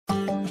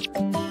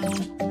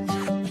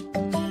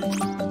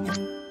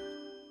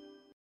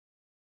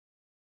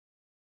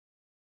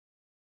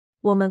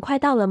我们快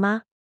到了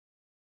吗？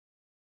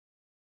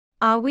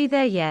 Are we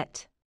there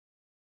yet?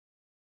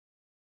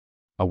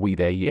 Are we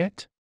there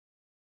yet?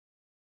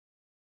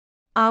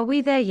 Are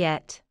we there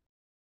yet?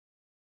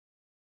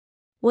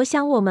 我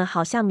想我们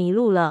好像迷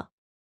路了。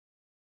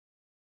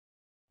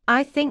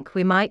 I think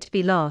we might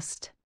be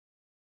lost.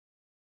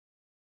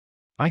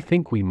 I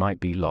think we might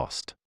be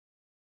lost.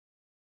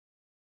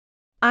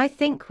 I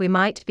think we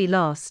might be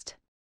lost.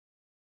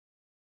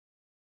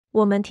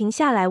 我们停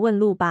下来问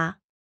路吧。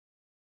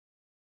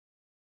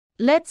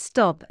 Let's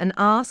stop and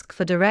ask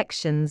for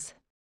directions.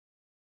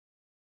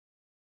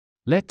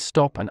 Let's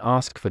stop and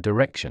ask for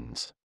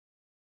directions.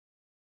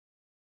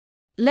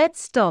 Let's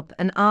stop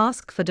and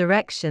ask for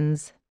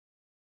directions.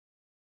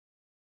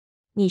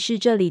 你是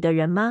这里的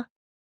人吗？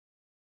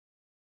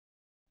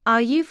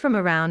 Are you from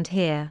around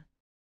here?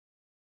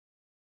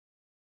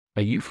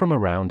 Are you from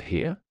around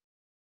here?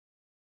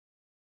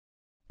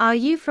 Are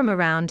you from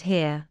around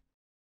here?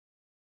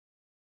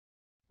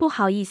 不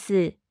好意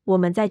思，我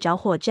们在找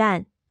火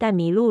站，但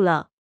迷路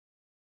了。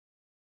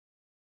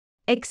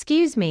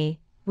 Excuse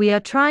me, we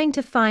are trying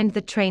to find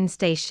the train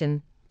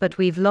station, but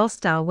we've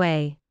lost our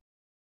way.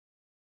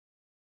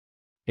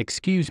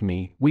 Excuse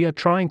me, we are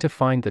trying to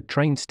find the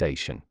train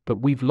station, but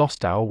we've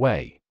lost our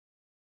way.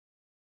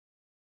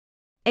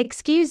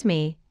 Excuse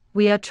me,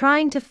 we are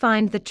trying to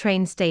find the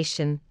train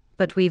station,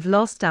 but we've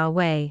lost our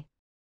way.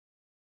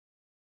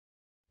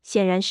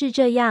 显然是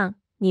这样，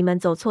你们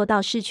走错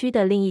到市区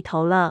的另一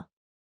头了。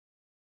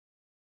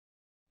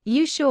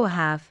 You sure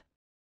have.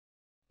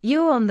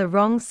 You're on the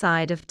wrong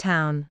side of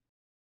town.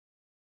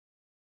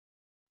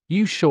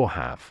 You sure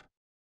have.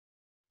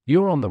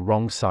 You're on the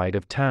wrong side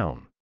of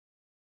town.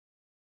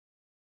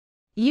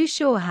 You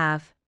sure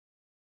have.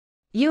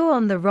 You're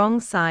on the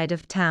wrong side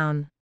of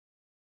town.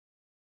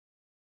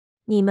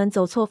 你们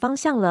走错方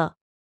向了。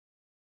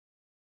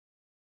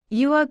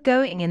 You are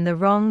going in the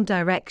wrong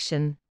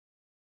direction.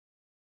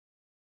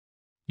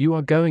 You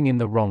are going in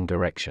the wrong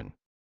direction.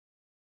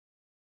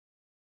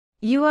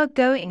 You are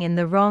going in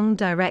the wrong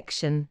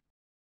direction.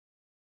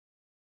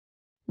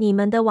 你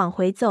们得往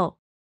回走。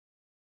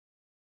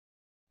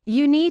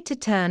 You need to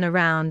turn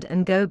around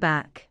and go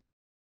back.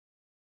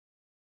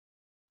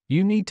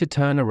 You need to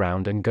turn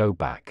around and go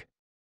back.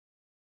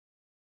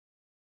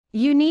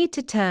 You need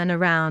to turn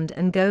around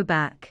and go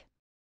back.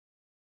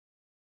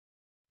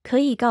 可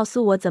以告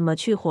诉我怎么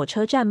去火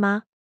车站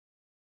吗？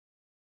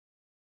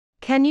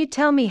 Can you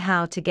tell me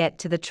how to get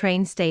to the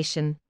train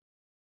station?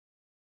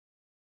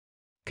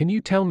 Can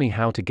you tell me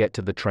how to get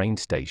to the train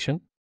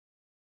station?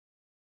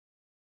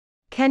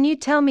 Can you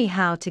tell me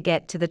how to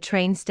get to the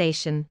train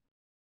station?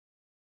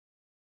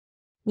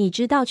 你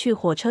知道去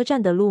火车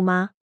站的路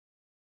吗？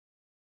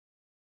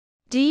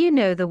 Do you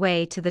know the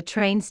way to the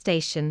train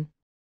station?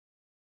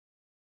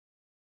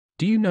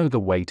 Do you know the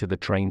way to the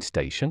train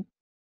station?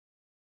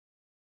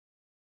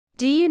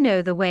 Do you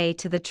know the way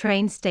to the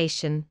train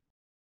station?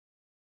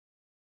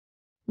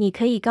 你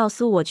可以告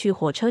诉我去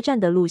火车站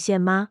的路线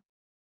吗？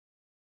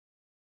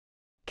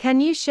 Can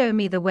you show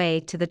me the way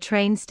to the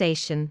train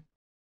station?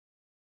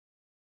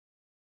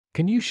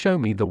 Can you show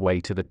me the way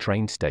to the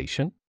train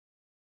station?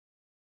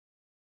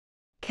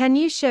 Can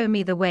you show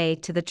me the way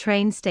to the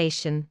train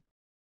station?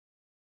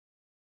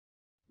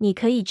 你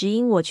可以指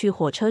引我去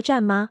火车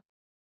站吗？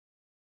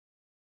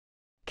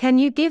 Can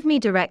you give me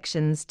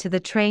directions to the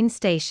train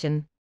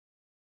station?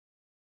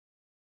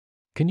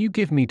 Can you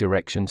give me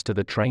directions to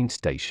the train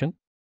station?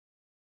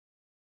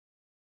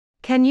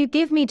 Can you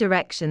give me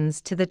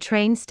directions to the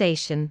train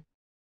station?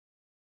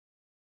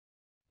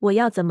 我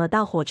要怎么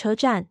到火车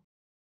站？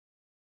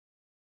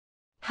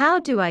 How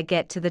do I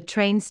get to the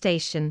train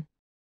station?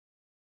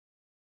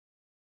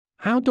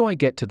 How do I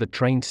get to the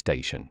train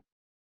station?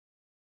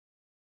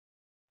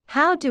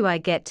 How do I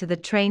get to the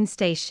train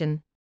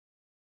station?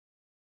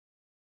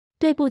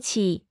 对不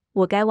起，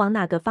我该往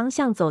哪个方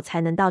向走才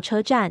能到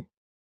车站？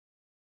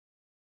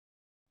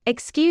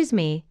 Excuse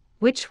me,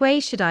 which way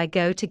should I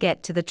go to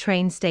get to the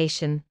train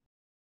station?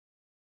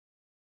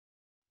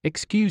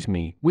 Excuse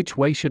me, which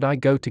way should I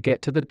go to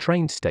get to the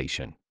train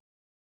station?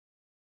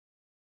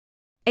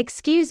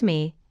 Excuse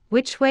me,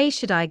 which way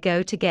should I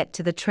go to get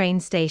to the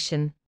train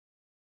station?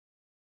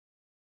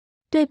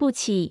 对不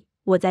起，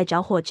我在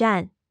找火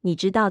站，你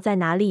知道在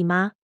哪里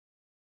吗？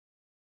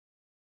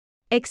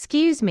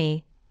 Excuse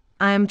me,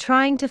 I am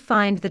trying to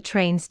find the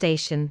train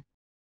station.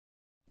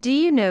 Do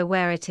you know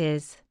where it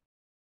is?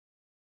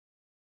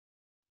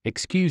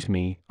 Excuse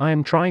me, I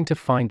am trying to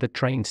find the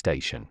train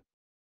station.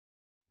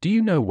 Do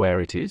you know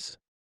where it is?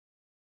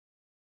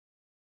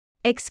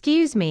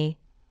 Excuse me,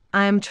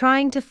 I am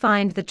trying to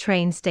find the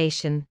train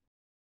station.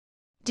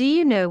 Do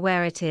you know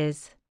where it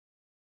is?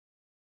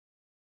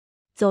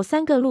 走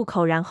3个路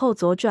口，然后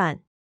左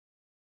转。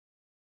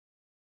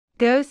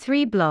 Go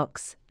 3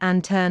 blocks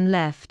and turn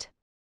left.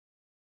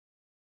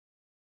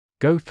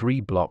 Go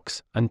 3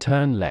 blocks and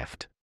turn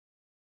left.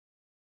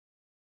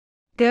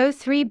 Go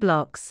 3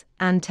 blocks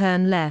and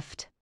turn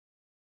left.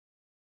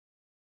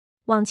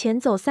 往前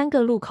走3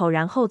个路口，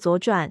然后左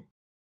转。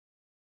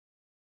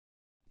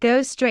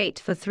Go straight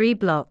for 3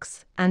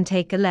 blocks and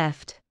take a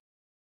left.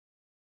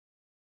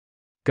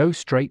 Go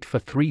straight for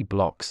 3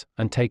 blocks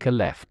and take a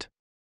left.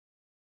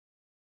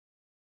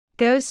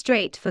 Go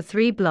straight for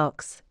 3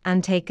 blocks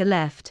and take a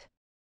left.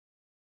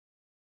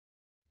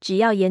 只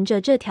要沿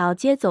着这条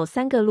街走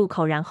3个路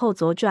口，然后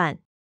左转。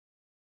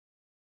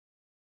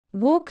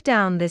Walk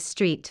down this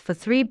street for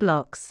 3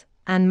 blocks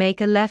and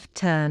make a left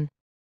turn.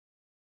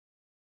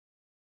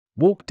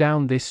 Walk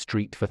down this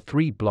street for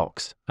 3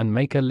 blocks and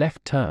make a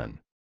left turn.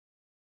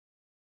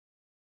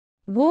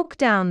 Walk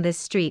down this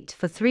street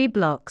for 3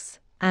 blocks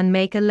and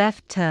make a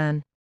left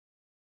turn.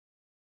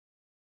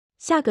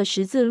 下个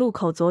十字路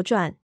口左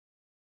转。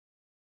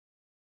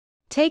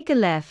Take a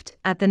left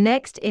at the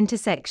next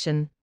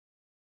intersection.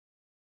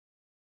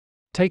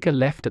 Take a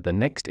left at the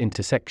next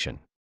intersection.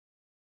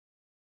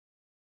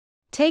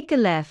 Take a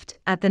left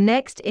at the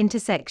next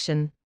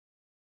intersection.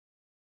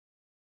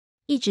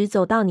 一直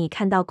走到你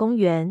看到公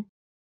园。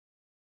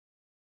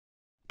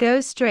Go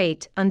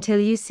straight until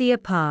you see a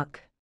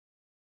park.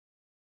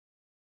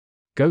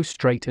 Go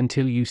straight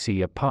until you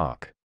see a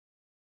park.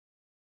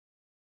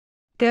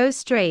 Go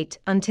straight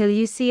until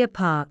you see a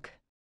park.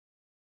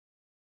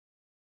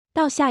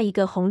 到下一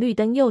个红绿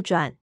灯右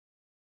转。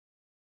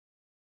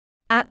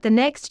At the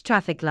next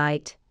traffic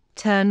light,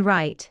 turn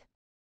right.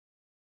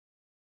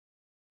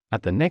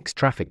 At the next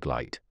traffic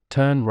light,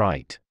 turn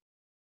right.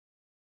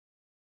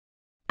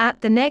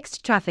 At the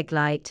next traffic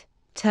light,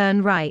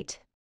 turn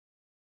right.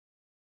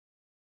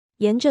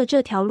 沿着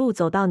这条路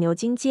走到牛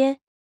津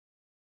街。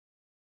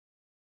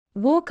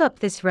Walk up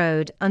this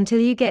road until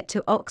you get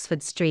to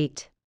Oxford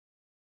Street.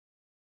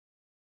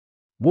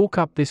 Walk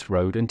up this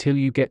road until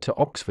you get to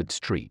Oxford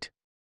Street.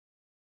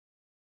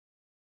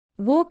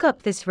 Walk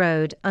up this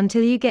road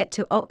until you get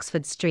to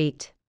Oxford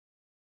Street.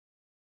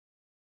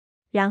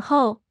 然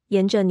后，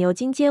沿着牛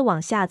津街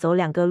往下走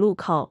2个路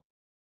口。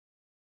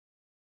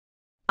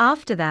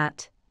After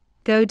that,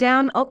 go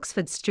down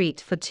Oxford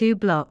Street for 2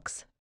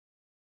 blocks.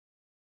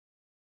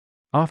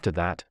 After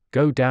that,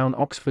 go down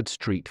Oxford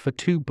Street for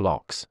 2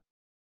 blocks.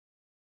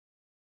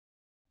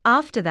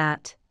 After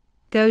that,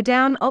 go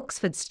down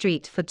Oxford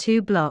Street for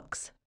 2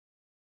 blocks.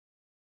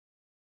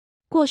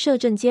 过摄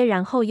政街，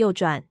然后右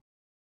转。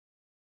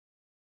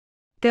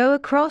Go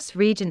across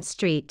Regent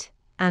Street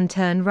and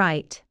turn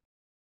right.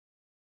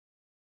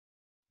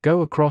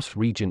 Go across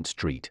Regent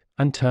Street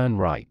and turn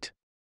right.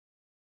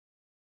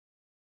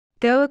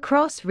 Go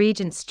across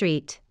Regent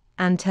Street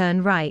and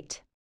turn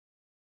right.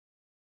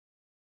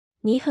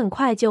 你很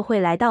快就会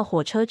来到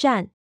火车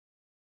站。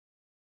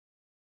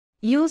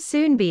You'll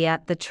soon be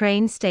at the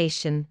train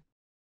station.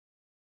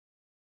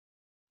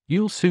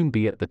 You'll soon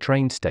be at the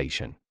train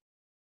station.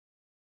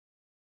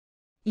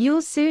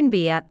 You'll soon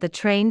be at the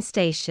train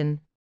station.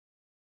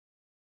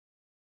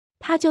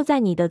 它就在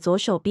你的左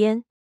手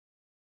边。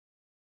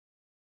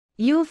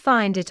You'll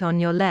find it on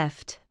your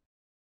left.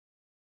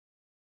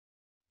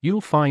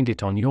 You'll find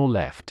it on your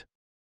left.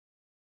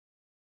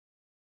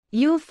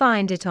 You'll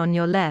find it on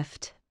your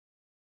left.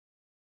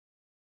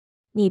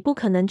 你不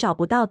可能找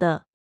不到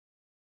的。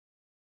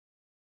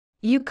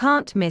You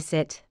can't miss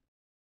it.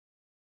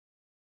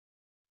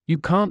 You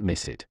can't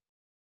miss it.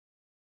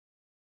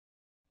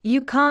 You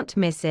can't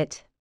miss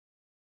it.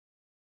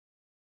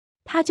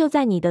 它就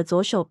在你的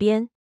左手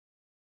边。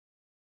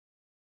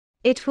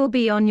It will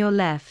be on your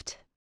left.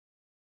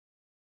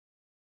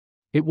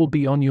 It will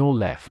be on your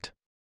left.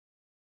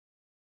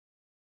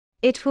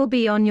 It will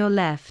be on your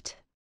left.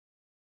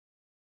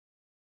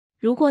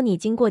 如果你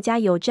经过加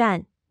油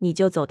站，你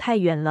就走太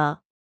远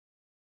了。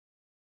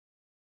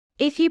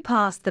If you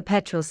passed the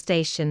petrol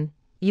station,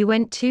 you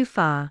went too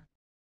far.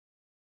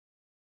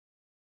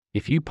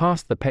 If you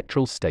passed the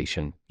petrol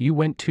station, you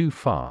went too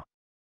far.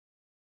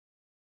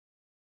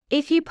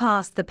 If you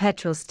passed the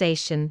petrol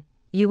station,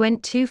 you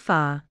went too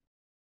far.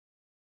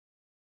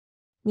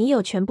 你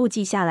有全部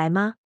记下来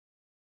吗？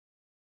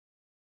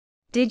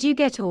 Did you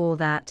get all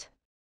that?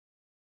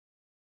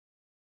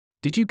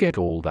 Did you get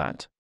all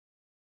that?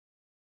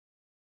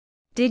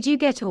 Did you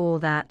get all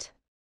that?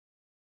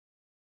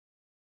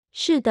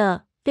 是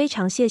的，非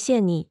常谢谢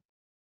你。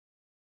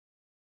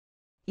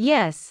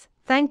Yes,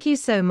 thank you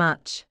so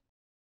much.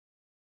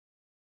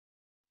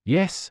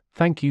 Yes,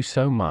 thank you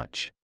so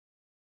much.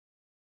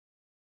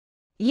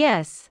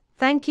 Yes,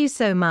 thank you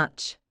so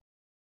much.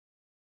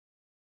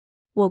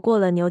 我过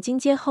了牛津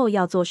街后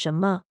要做什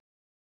么？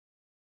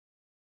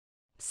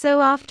 So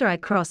after I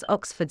cross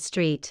Oxford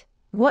Street,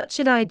 what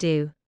should I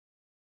do?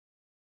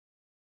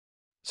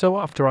 So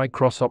after I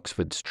cross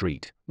Oxford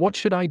Street, what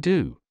should I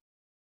do?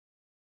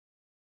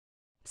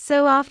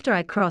 So after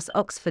I cross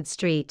Oxford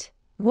Street,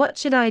 what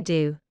should I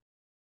do?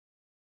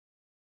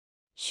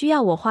 需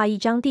要我画一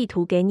张地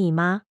图给你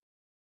吗？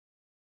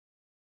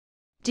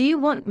 Do you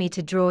want me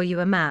to draw you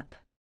a map?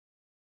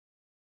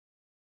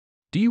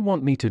 Do you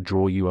want me to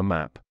draw you a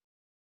map?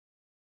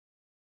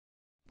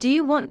 Do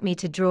you want me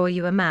to draw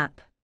you a map?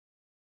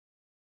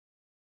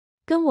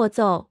 跟我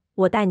走，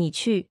我带你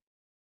去。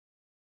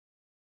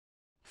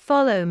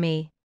Follow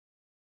me.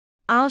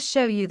 I'll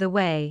show you the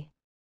way.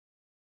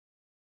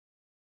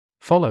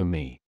 Follow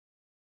me.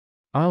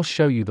 I'll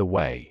show you the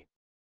way.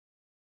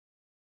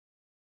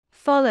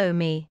 Follow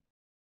me.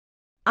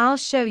 I'll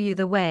show you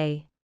the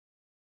way.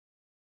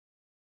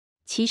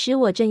 其实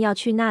我正要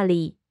去那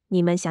里，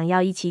你们想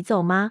要一起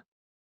走吗？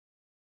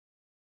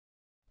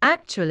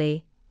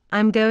 Actually,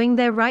 I'm going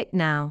there right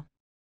now.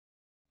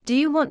 Do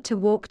you want to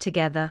walk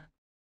together?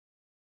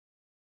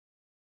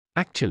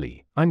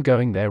 Actually, I'm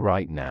going there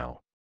right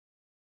now.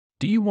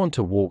 Do you want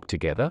to walk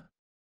together?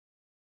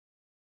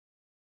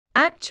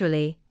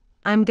 Actually,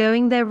 I'm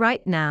going there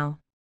right now.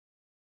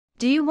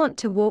 Do you want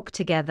to walk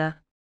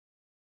together?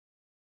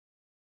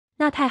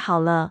 那太好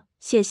了，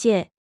谢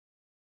谢。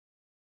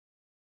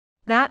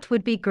That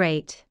would be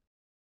great.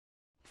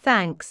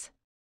 Thanks.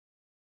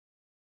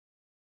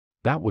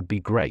 That would be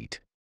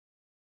great.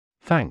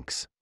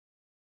 Thanks.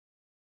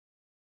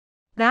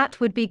 That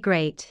would be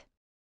great.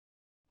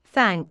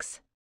 Thanks.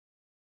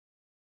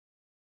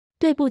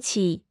 对不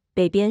起，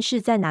北边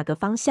是在哪个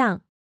方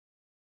向？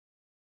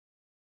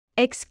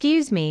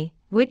 Excuse me,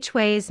 which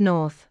way is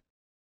north?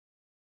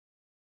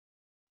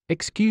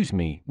 Excuse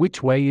me,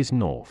 which way is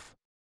north?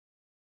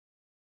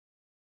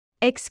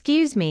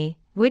 Excuse me,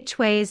 which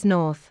way is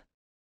north?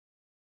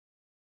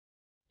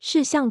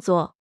 是向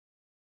左。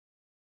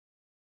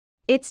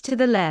 It's to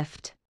the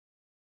left.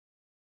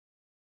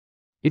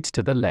 It's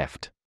to the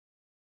left.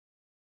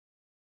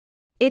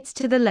 It's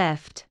to the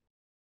left.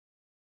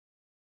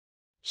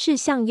 是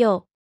向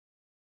右。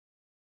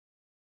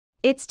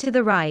 It's to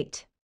the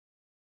right.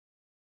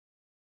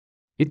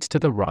 It's to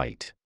the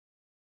right.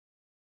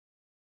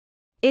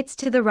 It's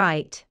to the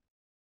right.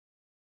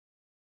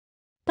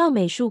 到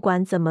美术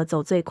馆怎么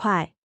走最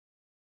快？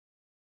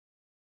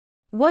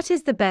 What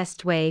is the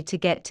best way to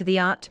get to the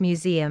art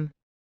museum?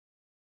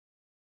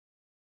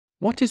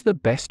 What is the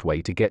best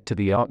way to get to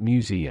the art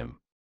museum?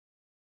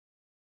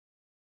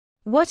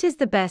 What is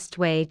the best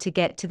way to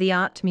get to the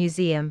art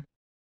museum?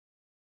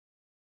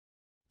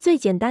 最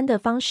简单的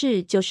方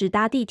式就是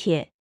搭地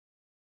铁。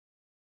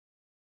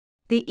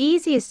 The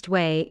easiest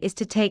way is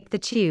to take the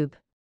tube.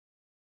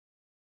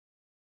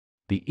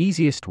 The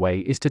easiest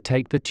way is to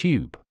take the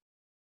tube.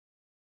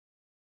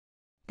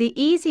 The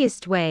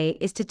easiest way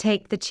is to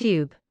take the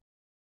tube.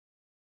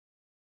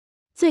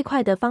 最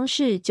快的方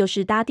式就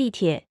是搭地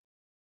铁。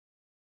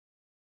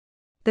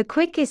 The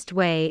quickest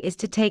way is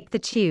to take the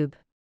tube.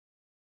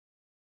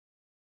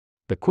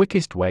 The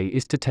quickest way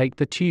is to take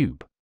the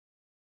tube.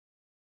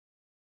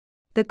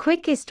 The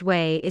quickest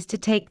way is to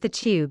take the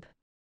tube.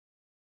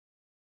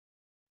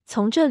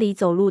 从这里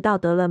走路到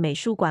德勒美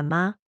术馆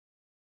吗？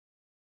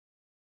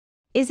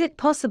 Is it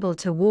possible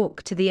to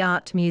walk to the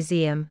art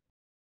museum?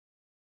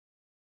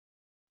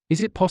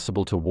 Is it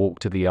possible to walk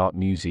to the art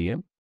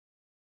museum?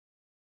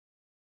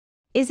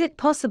 Is it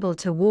possible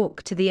to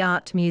walk to the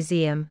art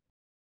museum?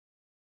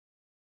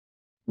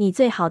 你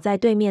最好在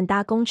对面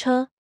搭公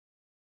车。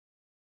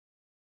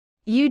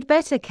 You'd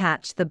better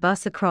catch the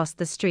bus across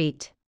the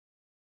street.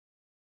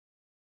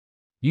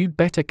 You'd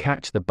better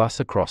catch the bus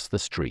across the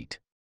street.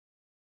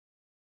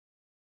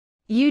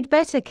 You'd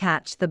better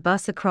catch the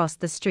bus across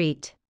the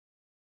street.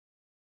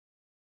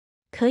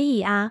 可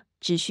以啊，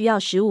只需要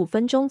15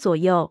分钟左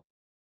右。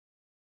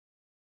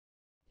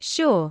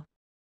 Sure.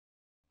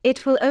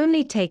 It will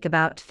only take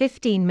about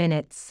 15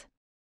 minutes.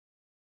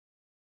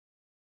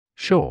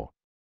 Sure.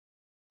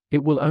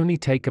 It will only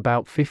take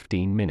about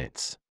 15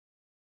 minutes.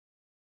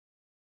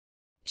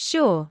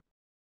 Sure.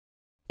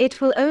 It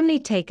will only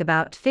take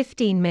about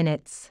 15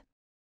 minutes.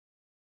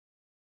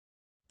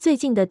 最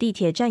近的地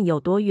铁站有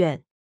多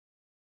远？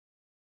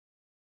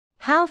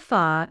 How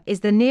far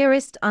is the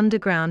nearest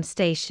underground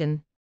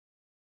station?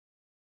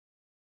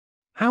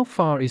 How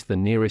far is the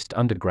nearest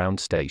underground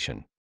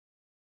station?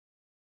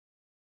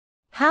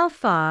 How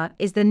far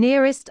is the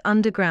nearest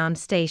underground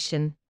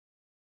station?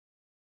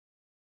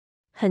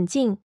 很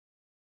近。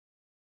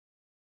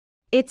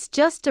 It's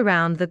just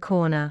around the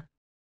corner.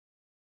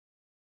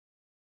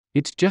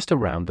 It's just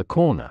around the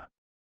corner.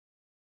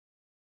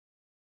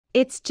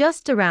 It's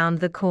just around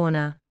the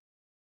corner.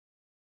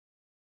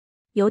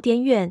 有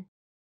点远。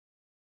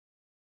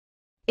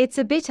 It's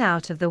a bit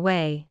out of the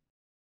way.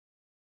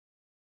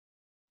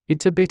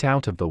 It's a bit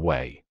out of the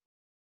way.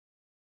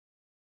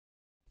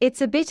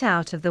 It's a bit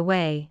out of the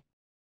way.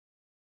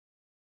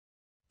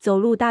 走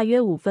路大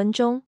约5分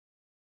钟。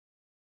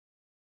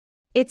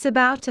 It's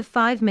about a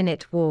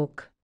 5-minute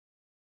walk.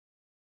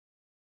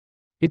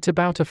 It's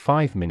about a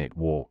 5-minute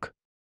walk.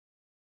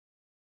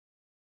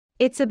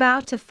 It's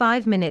about a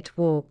 5-minute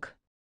walk.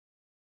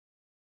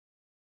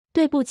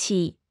 对不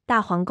起，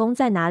大皇宫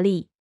在哪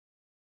里？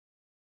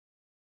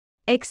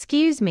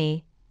 Excuse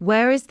me,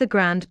 where is the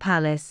Grand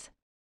Palace?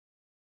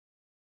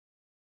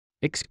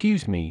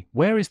 Excuse me,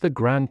 where is the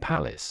Grand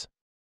Palace?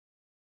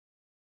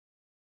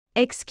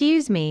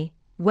 Excuse me,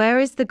 where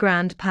is the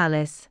Grand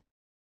Palace?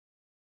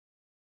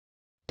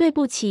 对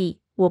不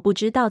起，我不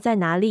知道在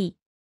哪里。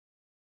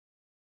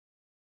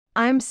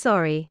 I'm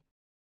sorry.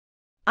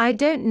 I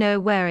don't know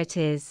where it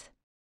is.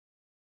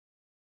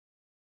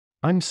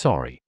 I'm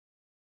sorry.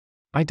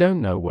 I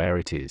don't know where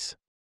it is.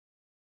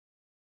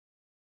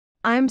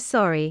 I'm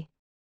sorry.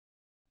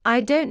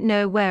 I don't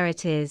know where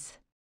it is.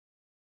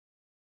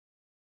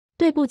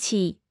 对不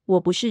起，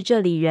我不是这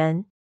里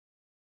人。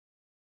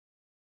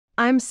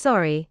I'm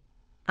sorry,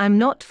 I'm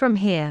not from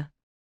here.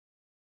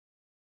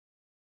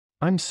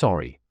 I'm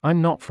sorry,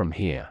 I'm not from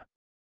here.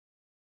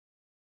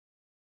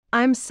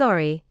 I'm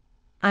sorry,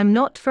 I'm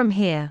not from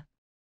here.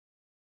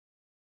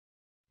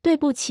 对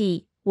不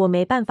起，我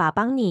没办法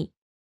帮你。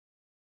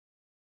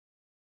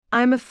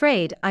I'm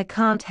afraid I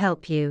can't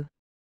help you.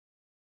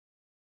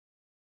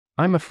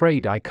 I'm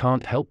afraid I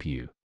can't help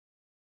you.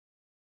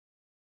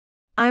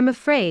 I'm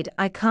afraid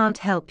I can't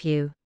help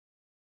you.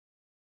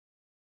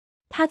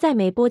 他在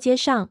梅波街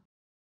上。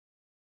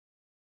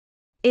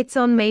It's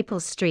on Maple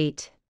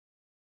Street.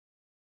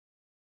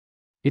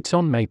 It's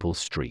on Maple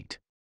Street.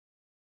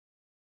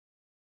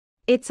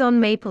 It's on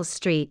Maple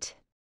Street.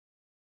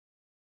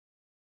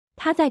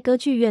 他在歌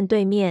剧院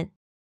对面。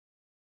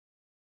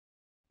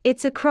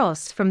It's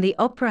across from the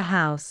Opera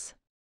House.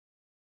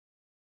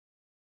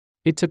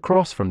 It's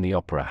across from the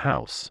Opera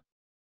House.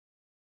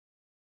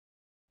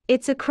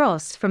 It's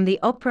across from the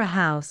Opera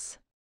House.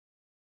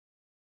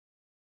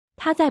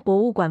 他在博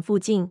物馆附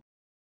近。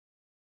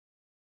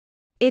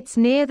It's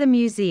near the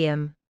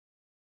museum.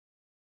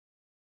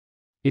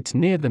 It's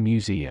near the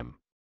museum.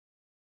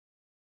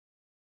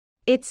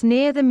 It's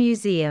near the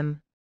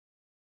museum.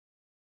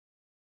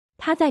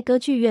 他在歌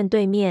剧院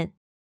对面。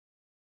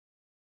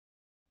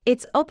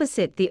It's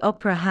opposite the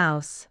Opera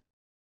House.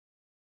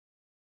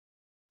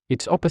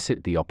 It's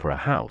opposite the Opera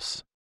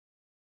House.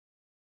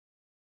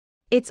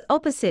 It's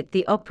opposite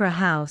the Opera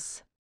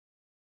House.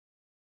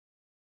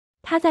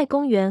 他在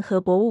公园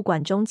和博物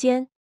馆中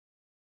间。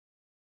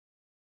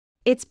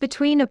It's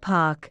between a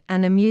park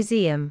and a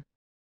museum.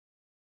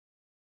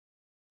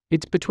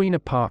 It's between a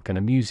park and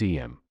a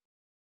museum.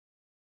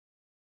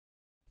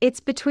 It's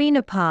between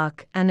a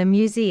park and a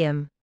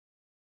museum.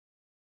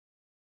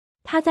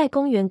 他在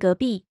公园隔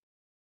壁。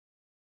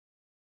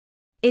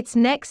It's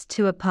next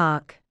to a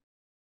park.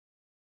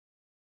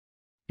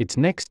 It's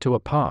next to a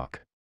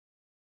park.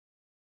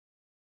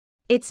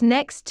 It's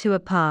next to a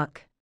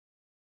park.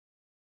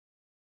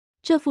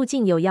 这附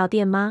近有药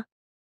店吗？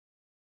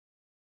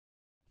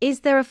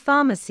 Is there a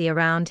pharmacy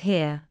around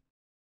here?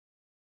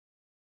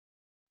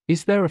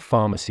 Is there a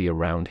pharmacy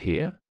around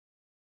here?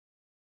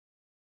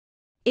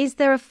 Is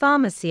there a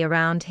pharmacy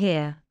around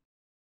here?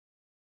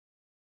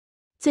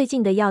 最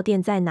近的药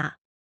店在哪？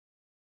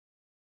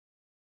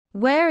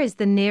 Where is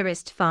the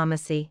nearest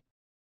pharmacy?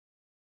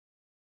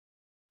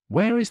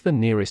 Where is the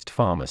nearest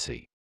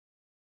pharmacy?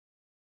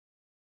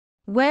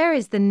 Where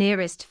is the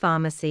nearest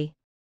pharmacy?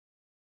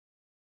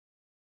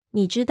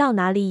 你知道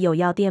哪里有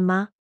药店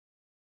吗？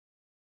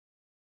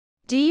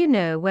 Do you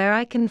know where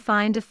I can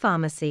find a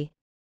pharmacy?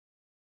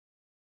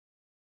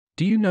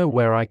 Do you know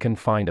where I can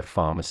find a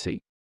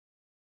pharmacy?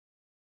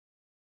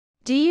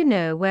 Do you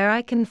know where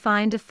I can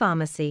find a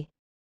pharmacy?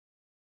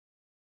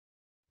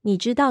 你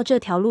知道这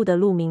条路的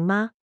路名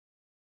吗？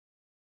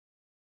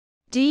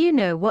 Do you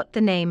know what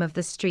the name of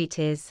the street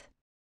is?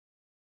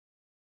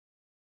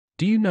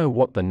 Do you know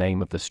what the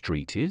name of the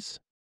street is?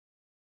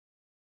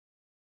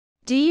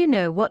 Do you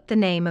know what the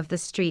name of the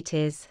street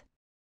is?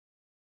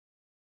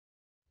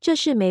 这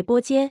是梅波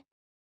街。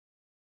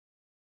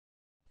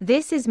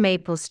 This is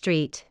Maple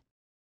Street.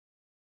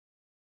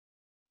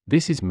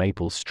 This is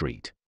Maple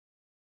Street.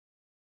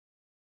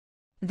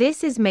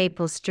 This is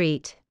Maple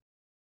Street.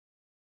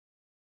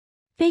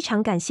 非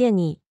常感谢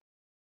你。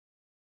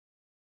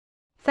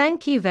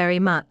 Thank you very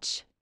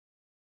much.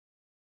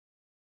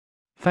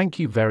 Thank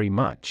you very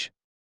much.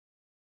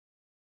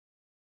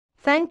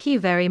 Thank you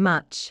very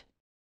much.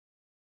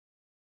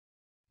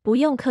 不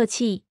用客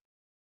气。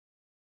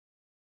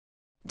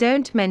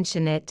 Don't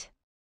mention it.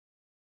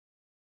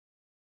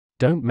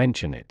 Don't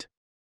mention it.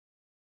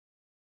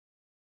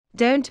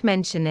 Don't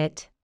mention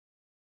it.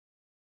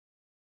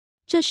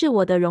 这是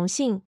我的荣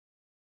幸。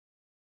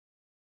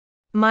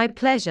 My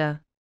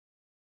pleasure.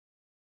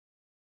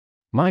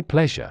 My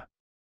pleasure.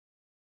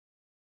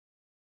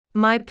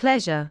 My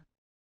pleasure.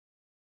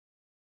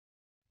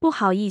 不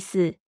好意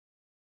思。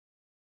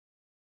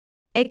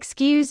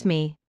 Excuse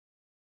me.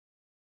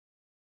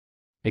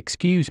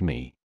 Excuse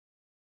me.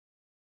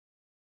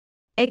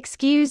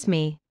 Excuse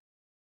me.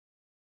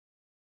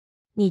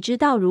 你知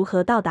道如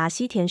何到达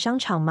西田商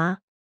场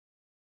吗？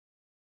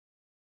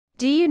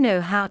 Do you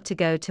know how to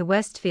go to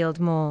Westfield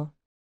Mall?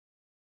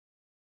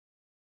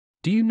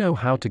 Do you know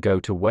how to go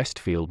to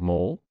Westfield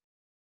Mall?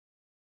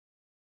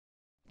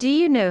 Do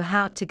you know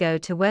how to go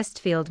to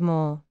Westfield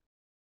Mall?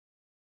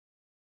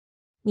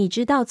 你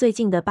知道最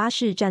近的巴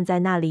士站在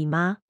哪里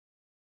吗？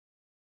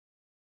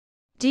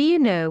 Do you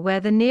know where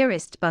the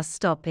nearest bus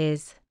stop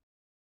is?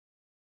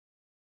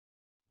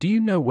 Do you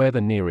know where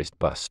the nearest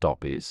bus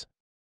stop is?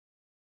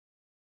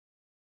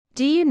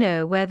 Do you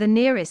know where the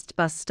nearest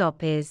bus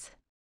stop is?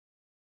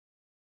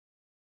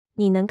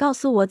 你能告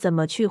诉我怎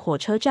么去火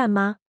车站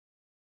吗？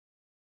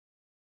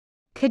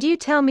 Could you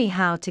tell me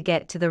how to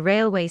get to the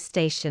railway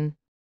station?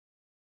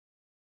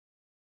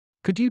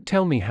 Could you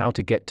tell me how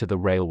to get to the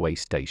railway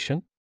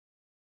station?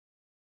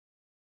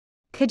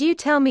 Could you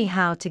tell me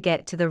how to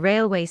get to the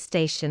railway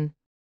station?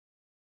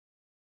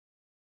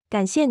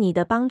 感谢你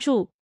的帮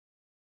助。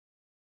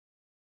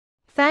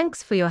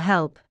Thanks for your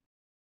help.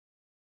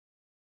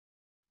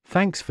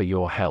 Thanks for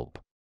your help.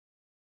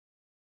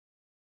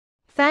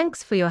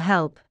 Thanks for your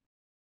help.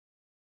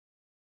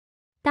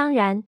 当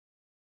然，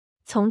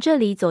从这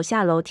里走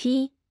下楼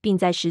梯，并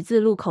在十字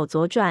路口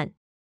左转。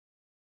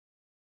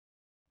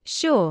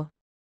Sure.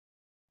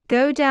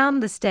 Go down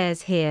the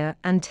stairs here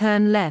and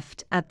turn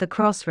left at the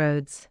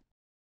crossroads.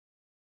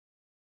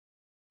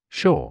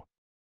 Sure.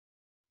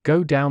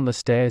 Go down the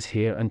stairs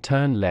here and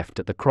turn left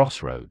at the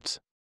crossroads.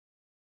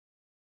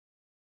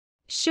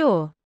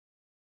 Sure.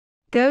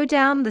 Go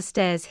down the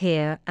stairs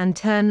here and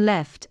turn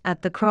left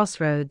at the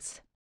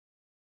crossroads.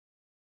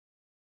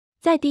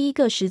 在第一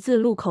个十字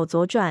路口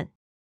左转。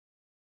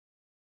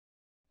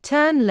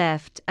Turn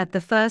left at the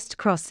first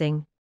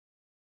crossing.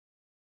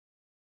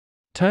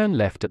 Turn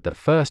left at the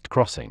first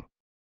crossing.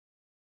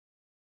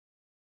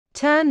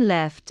 Turn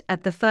left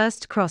at the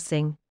first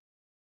crossing.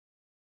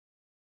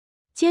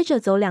 接着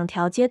走2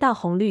条街到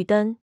红绿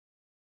灯。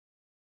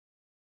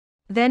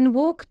Then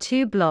walk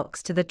 2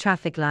 blocks to the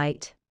traffic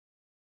light.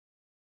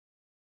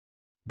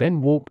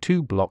 Then walk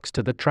 2 blocks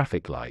to the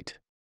traffic light.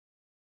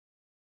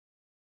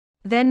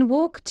 Then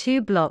walk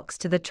 2 blocks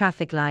to the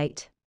traffic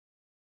light.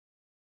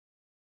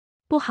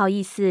 不好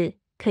意思，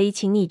可以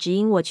请你指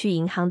引我去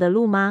银行的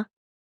路吗？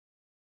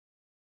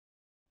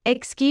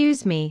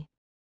 Excuse me.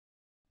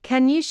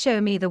 Can you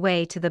show me the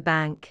way to the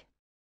bank?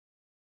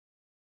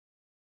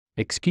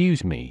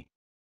 Excuse me.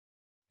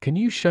 Can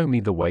you show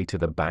me the way to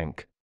the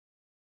bank?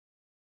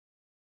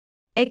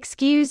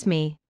 Excuse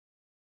me.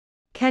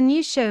 Can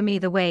you show me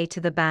the way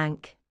to the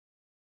bank?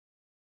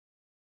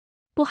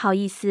 不好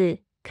意思，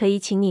可以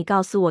请你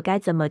告诉我该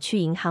怎么去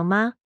银行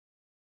吗？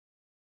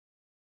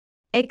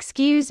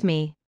 Excuse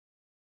me.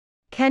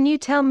 Can you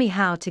tell me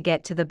how to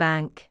get to the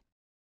bank?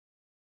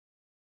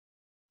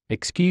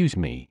 Excuse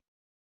me.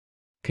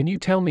 Can you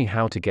tell me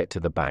how to get to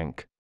the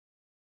bank?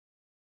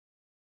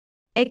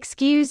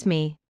 Excuse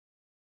me.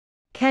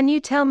 Can you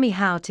tell me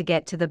how to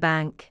get to the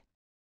bank?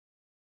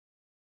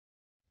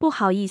 不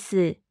好意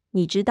思，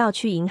你知道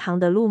去银行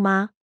的路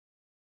吗？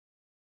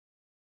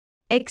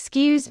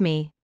 Excuse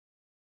me.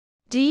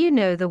 Do you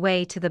know the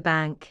way to the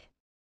bank?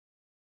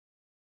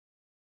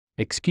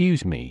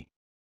 Excuse me.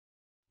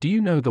 Do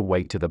you know the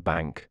way to the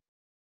bank?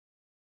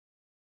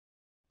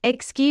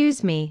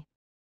 Excuse me.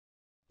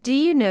 Do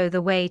you know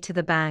the way to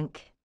the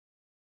bank?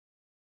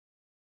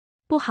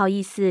 不好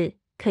意思，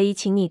可以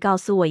请你告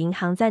诉我银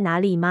行在哪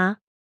里吗？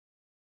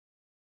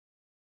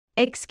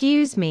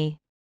 Excuse me.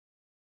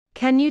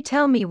 Can you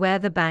tell me where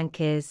the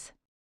bank is?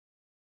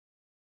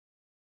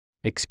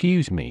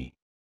 Excuse me.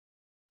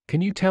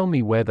 Can you tell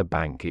me where the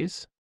bank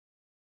is?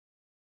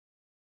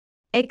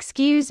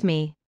 Excuse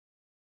me.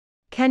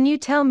 Can you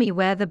tell me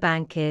where the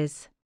bank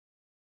is?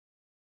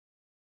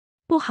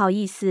 不好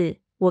意思，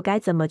我该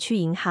怎么去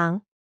银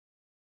行？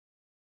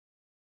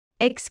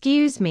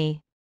 Excuse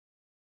me.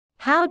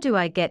 How do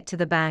I get to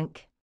the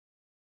bank?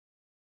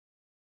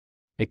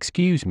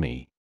 Excuse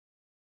me.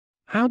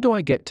 How do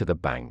I get to the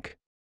bank?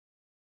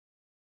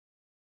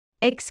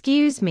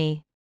 Excuse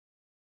me.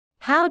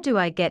 How do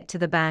I get to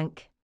the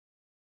bank?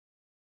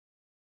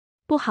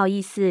 不好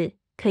意思，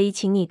可以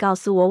请你告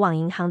诉我往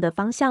银行的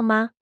方向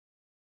吗？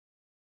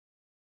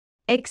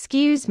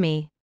 Excuse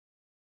me.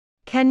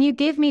 Can you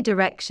give me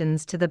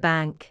directions to the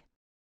bank?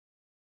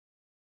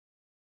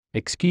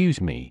 Excuse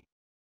me.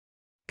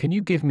 Can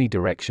you give me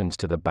directions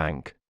to the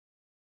bank?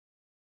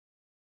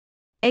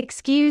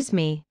 Excuse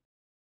me.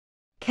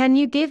 Can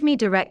you give me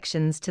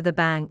directions to the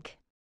bank?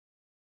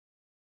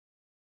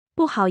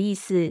 不好意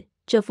思，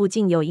这附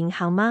近有银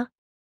行吗？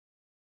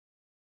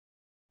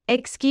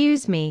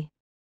 Excuse me.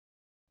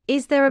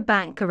 Is there a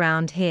bank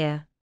around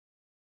here?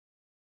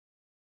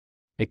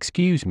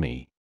 Excuse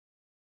me.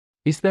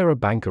 Is there a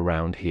bank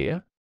around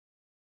here?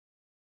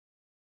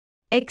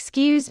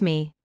 Excuse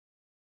me.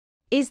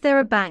 Is there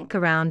a bank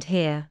around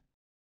here?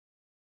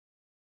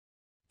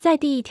 在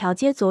第一条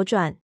街左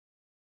转。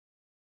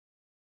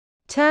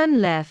Turn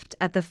left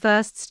at the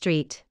first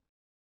street.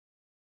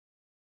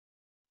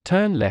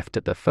 Turn left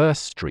at the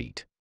first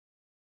street.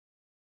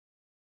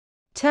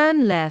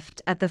 Turn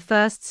left at the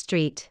first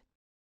street.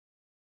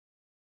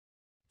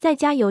 在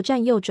加油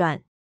站右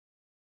转。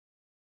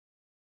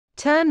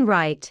Turn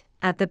right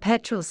at the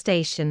petrol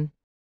station.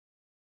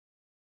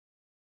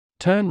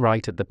 Turn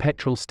right at the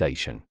petrol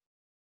station.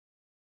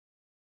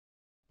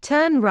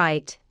 Turn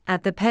right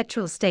at the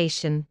petrol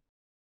station.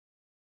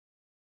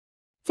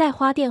 在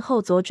花店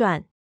后左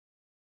转。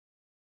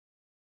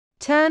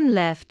Turn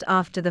left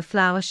after the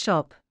flower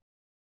shop.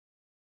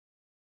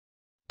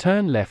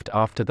 Turn left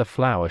after the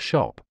flower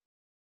shop.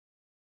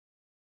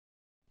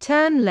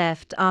 Turn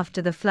left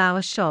after the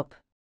flower shop.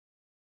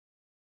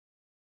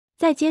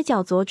 在街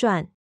角左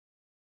转。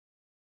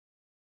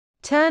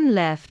Turn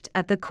left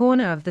at the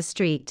corner of the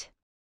street.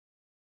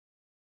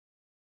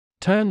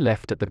 Turn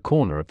left at the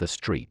corner of the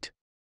street.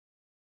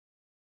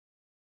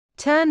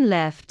 Turn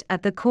left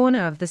at the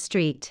corner of the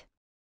street.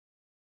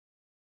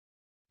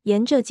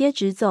 沿着街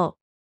直走。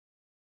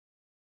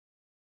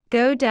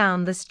Go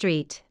down the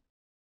street.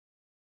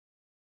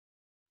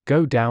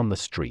 Go down the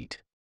street.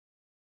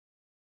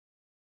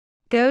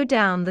 Go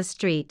down the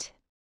street.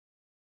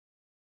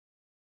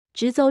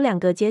 直走2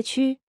个街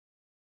区。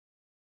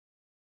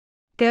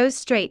Go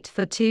straight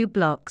for 2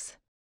 blocks.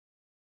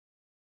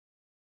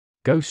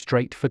 Go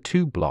straight for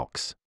 2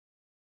 blocks.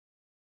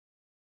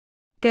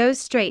 Go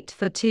straight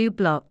for 2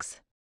 blocks.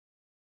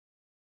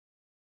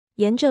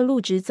 沿着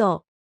路直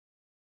走。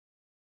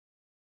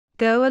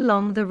Go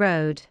along the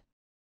road.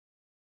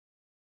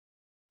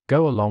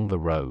 Go along the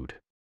road.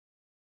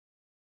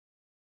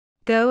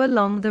 Go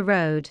along the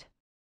road.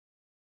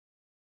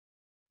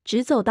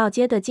 直走到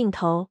街的尽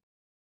头。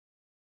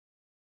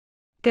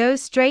Go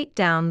straight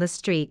down the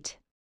street.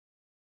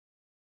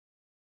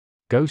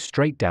 Go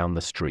straight down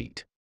the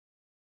street.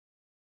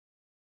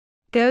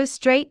 Go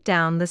straight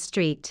down the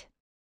street.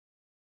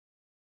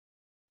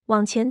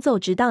 往前走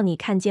直到你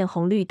看见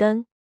红绿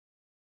灯。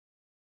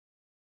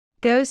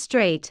Go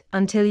straight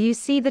until you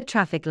see the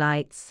traffic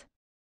lights.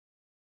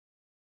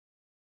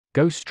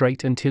 Go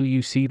straight until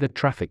you see the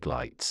traffic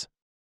lights.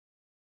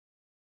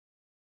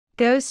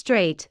 Go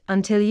straight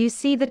until you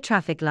see the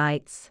traffic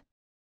lights.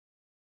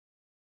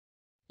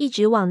 一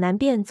直往南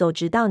边走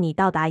直到你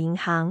到达银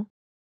行。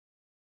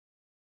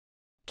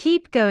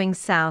Keep going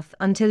south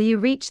until you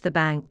reach the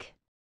bank.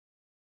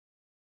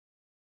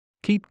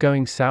 Keep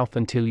going south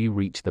until you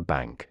reach the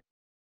bank.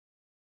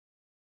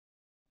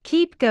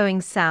 Keep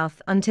going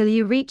south until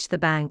you reach the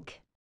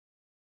bank.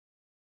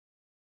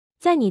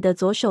 在你的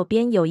左手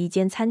边有一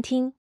间餐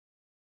厅。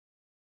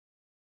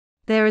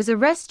There is a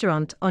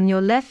restaurant on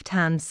your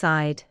left-hand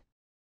side.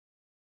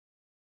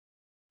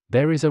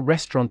 There is a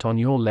restaurant on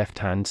your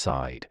left-hand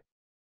side.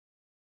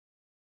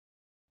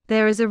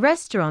 There is a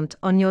restaurant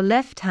on your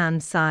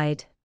left-hand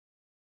side.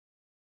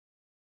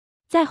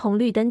 在红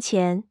绿灯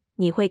前，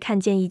你会看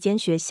见一间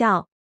学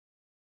校。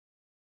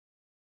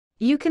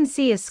You can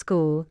see a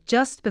school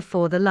just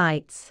before the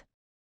lights.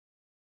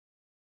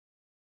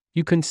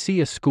 You can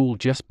see a school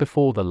just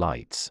before the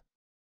lights.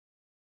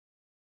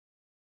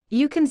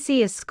 You can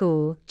see a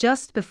school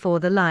just before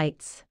the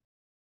lights.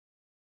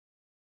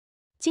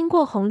 经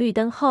过红绿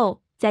灯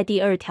后，在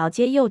第2条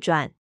街右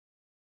转。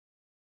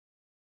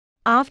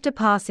After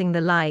passing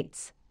the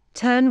lights,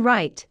 turn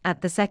right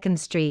at the 2nd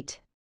street.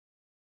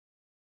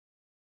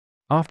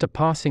 After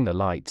passing the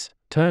lights,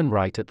 turn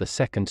right at the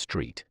 2nd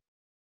street.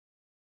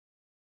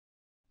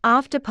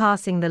 After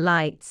passing the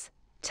lights,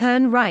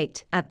 turn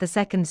right at the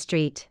 2nd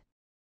street.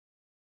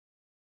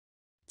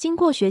 经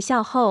过学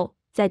校后，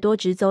再多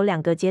直走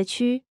2个街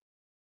区。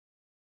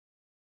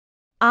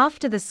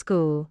After the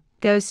school,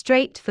 go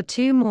straight for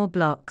 2 more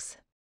blocks.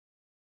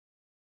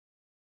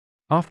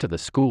 After the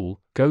school,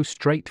 go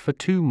straight for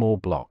 2 more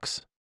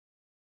blocks.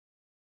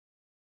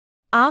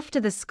 After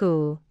the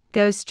school,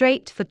 go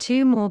straight for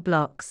 2 more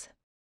blocks.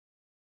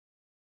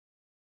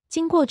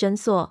 经过诊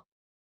所。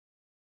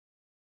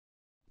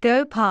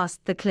Go past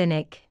the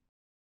clinic.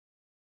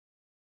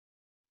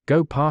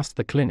 Go past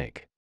the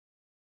clinic.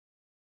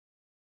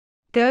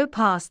 Go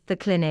past the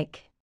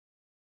clinic.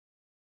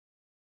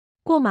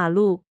 过马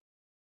路。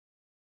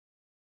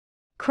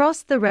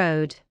Cross the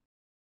road.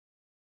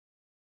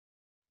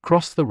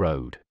 Cross the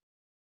road.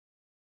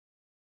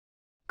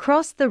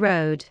 Cross the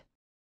road.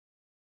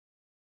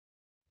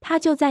 它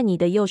就在你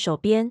的右手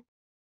边。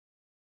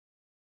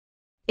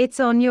It's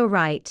on your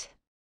right.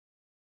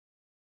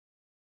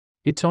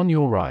 It's on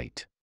your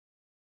right.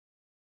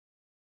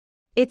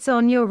 It's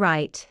on your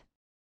right.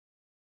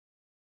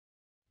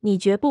 你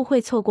绝不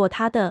会错过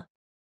它的。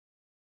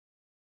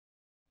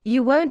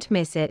You won't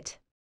miss it.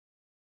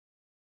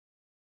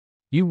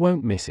 You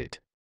won't miss it.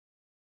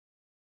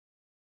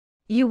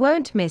 You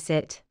won't miss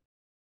it.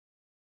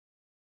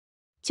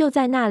 就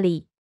在那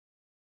里。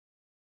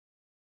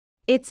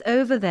It's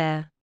over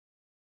there.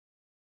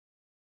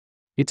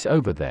 It's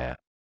over there.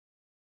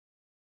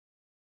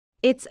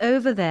 It's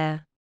over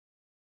there.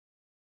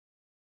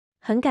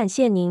 很感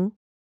谢您。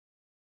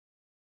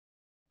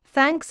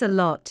Thanks a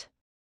lot.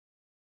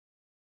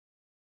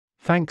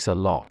 Thanks a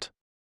lot.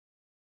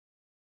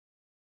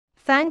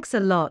 Thanks a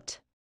lot.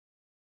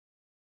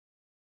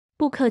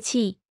 不客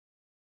气。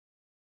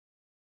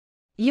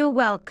You're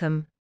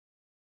welcome.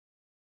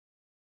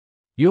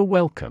 You're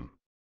welcome.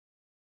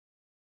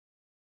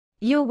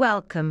 You're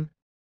welcome.